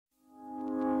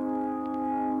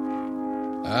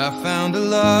I found a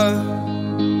love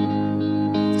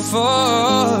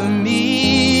for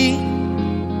me.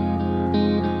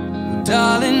 Well,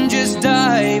 darling, just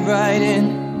dive right in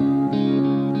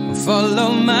and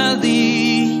follow my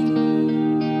lead.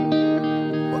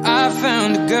 Well, I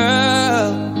found a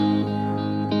girl,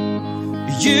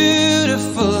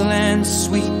 beautiful and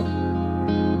sweet.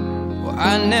 Well,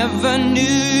 I never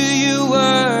knew you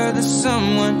were the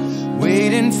someone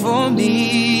waiting for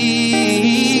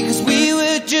me. 'Cause we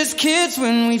were just kids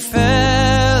when we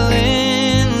fell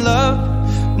in love,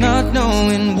 not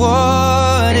knowing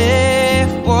what it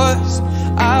was.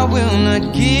 I will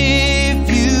not give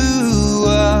you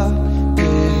up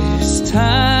this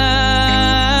time.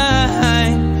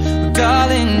 Oh,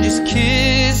 darling, just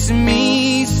kiss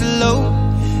me slow.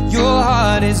 Your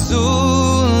heart is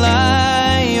all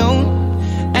I own,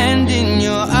 and in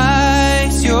your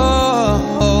eyes you're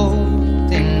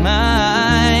holding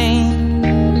mine.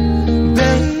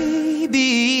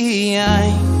 Baby,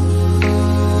 I'm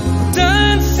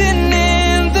dancing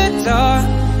in the dark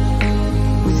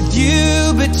with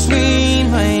you between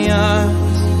my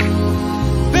arms,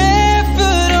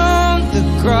 barefoot on the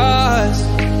grass.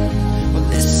 We're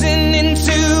listening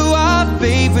to our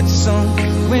favorite song.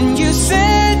 When you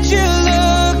said you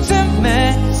looked a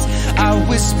mess, I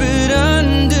whispered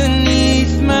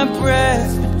underneath my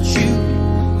breath, but you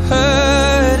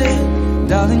heard it.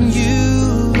 Darling, you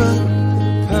look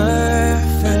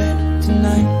perfect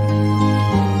tonight.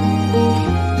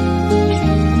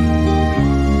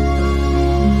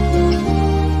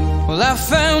 Well, I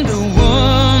found a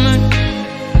woman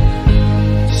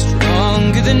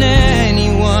stronger than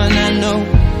anyone I know.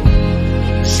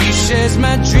 She shares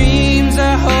my dreams.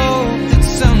 I hope that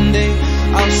someday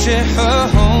I'll share her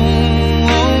home.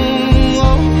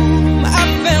 I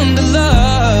found a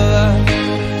love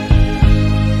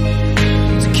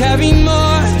to carry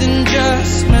more than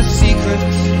just my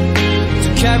secrets, to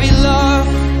carry love,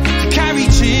 to carry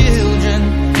children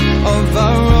of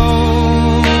our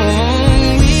own.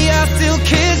 We are still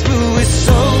kids, but we're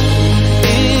so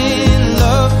in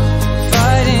love,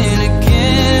 fighting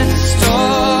against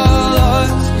all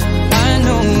odds. I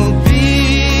know we'll be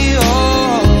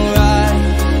alright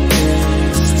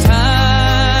this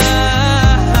time.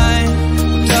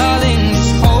 Darling,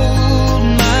 just hold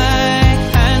my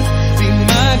hand, be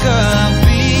my girl, I'll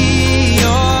be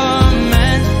your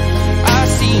man. I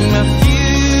see my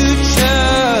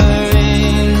future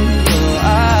in your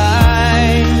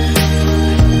eyes.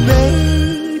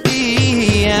 Baby,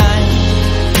 I'm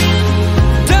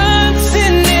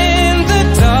dancing in the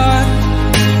dark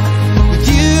with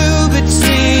you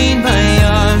between my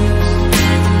arms,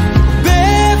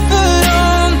 barefoot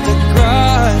on the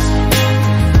grass,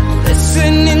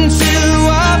 listening to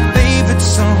our favorite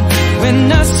song. When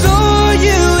I saw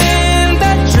you in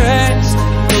that dress,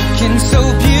 looking so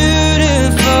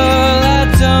beautiful, I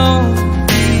don't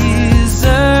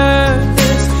deserve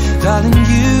this. Darling,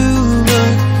 you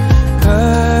look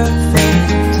perfect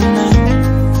tonight.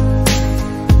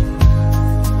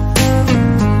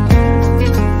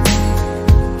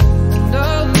 No,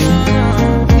 no,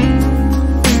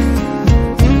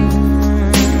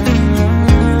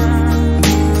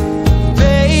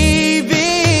 baby,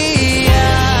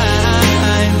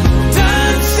 I'm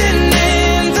dancing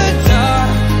in the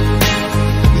dark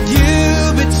with you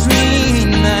between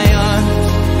my arms,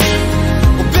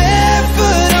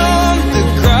 barefoot on the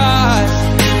grass,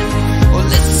 or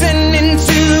listening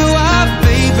to our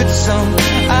favorite song.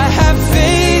 I have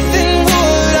faith in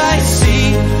what I see.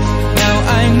 Now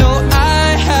I know I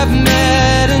have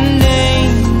met an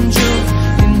angel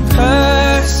in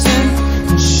person,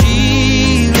 and she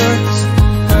looks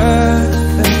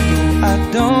perfect. I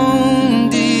don't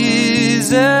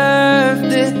deserve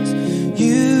this.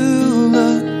 You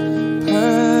look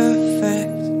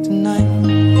perfect tonight.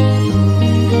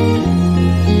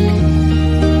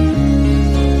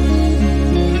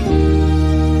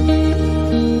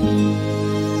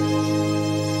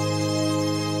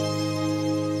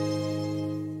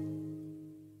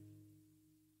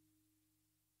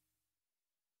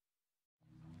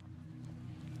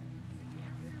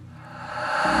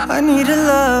 I need a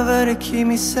lover to keep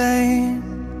me sane,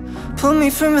 pull me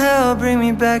from hell, bring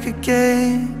me back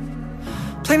again.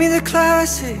 Play me the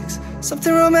classics,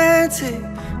 something romantic,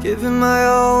 giving my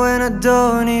all when I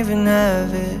don't even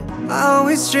have it. I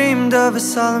always dreamed of a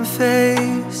solemn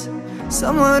face,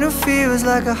 someone who feels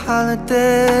like a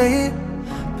holiday.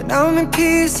 But now I'm in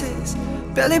pieces,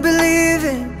 barely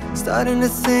believing, starting to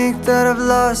think that I've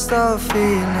lost all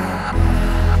feeling.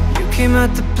 You came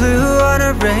out the blue on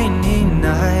a rainy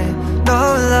night, no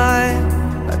lie.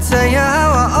 I'll tell you how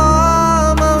I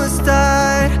almost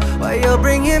died, while you're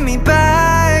bringing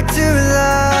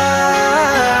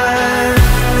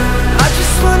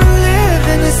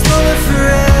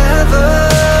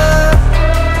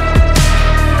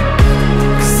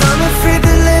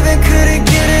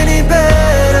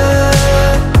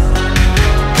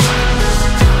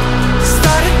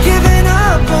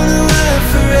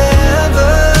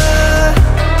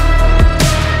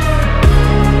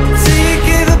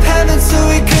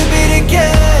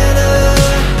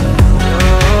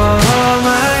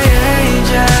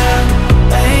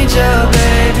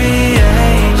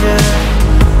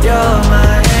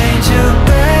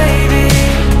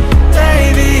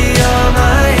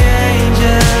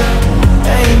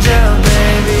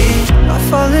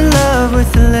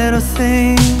little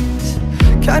things,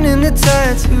 counting the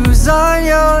tattoos on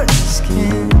your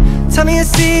skin. Tell me a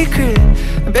secret,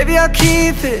 and baby I'll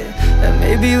keep it. And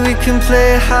maybe we can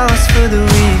play house for the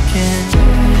weekend.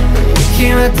 We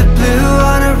came at the blue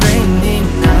on a rainy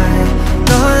night.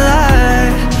 No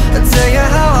lie, I'll tell you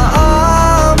how I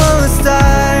almost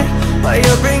died, while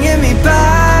you're bringing me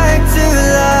back to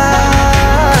life.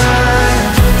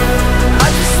 I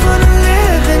just wanna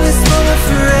live in this moment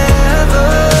forever,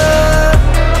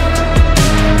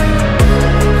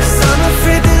 'cause I'm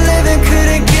afraid that living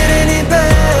couldn't get any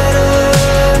better.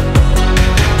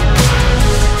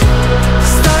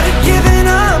 Started giving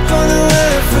up on the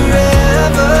word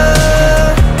forever,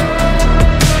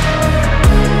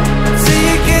 till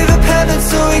you gave up heaven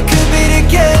so we could be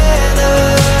together.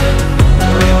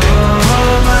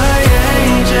 Oh, my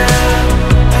angel,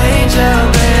 angel,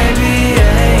 baby,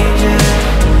 angel.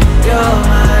 You're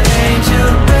my angel,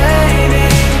 baby,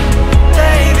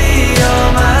 baby, you're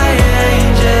my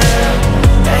angel,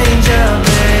 angel,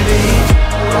 baby.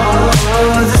 Oh,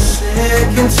 the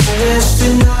sick and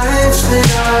twisted nights that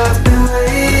I've been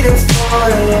waiting for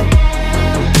you,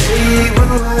 they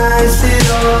were worth it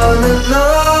all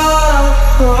alone,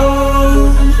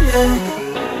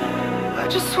 yeah. I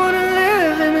just wanna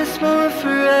live in this moment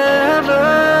forever,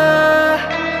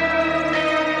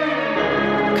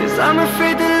 'cause I'm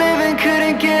afraid that living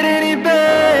couldn't get any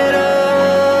better.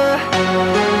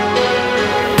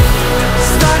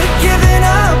 Started giving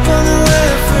up on the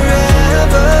word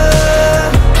forever,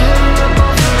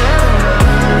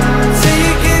 till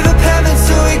you gave up heaven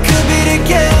so we could be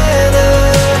together.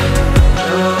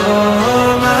 Oh,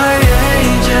 my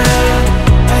angel,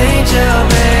 angel,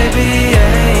 baby,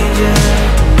 angel.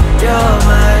 You're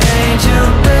my angel,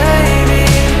 baby,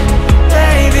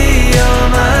 baby, you're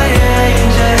my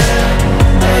angel,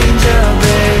 angel,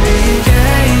 baby,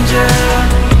 angel,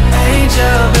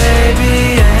 angel, baby,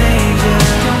 angel.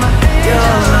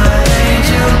 You're my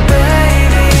angel,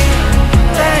 baby,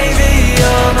 baby,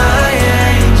 you're my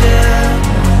angel,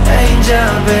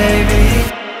 angel, baby.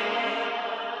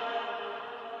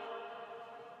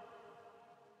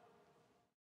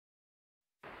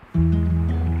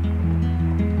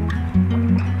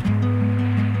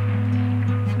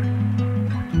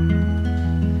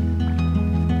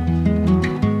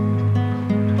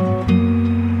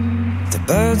 The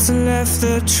birds have left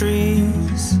the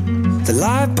trees, the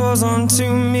light pours onto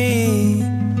me.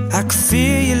 I could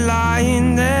feel you lying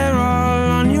there all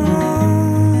on your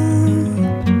own.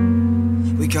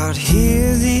 We got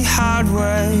here the hard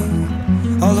way,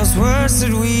 all those words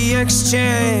that we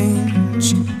exchange.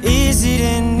 Is it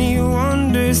any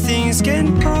wonder things get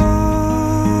broke?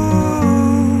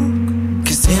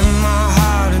 'Cause in my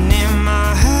heart and in my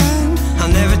hand,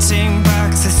 I'll never take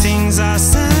back the things I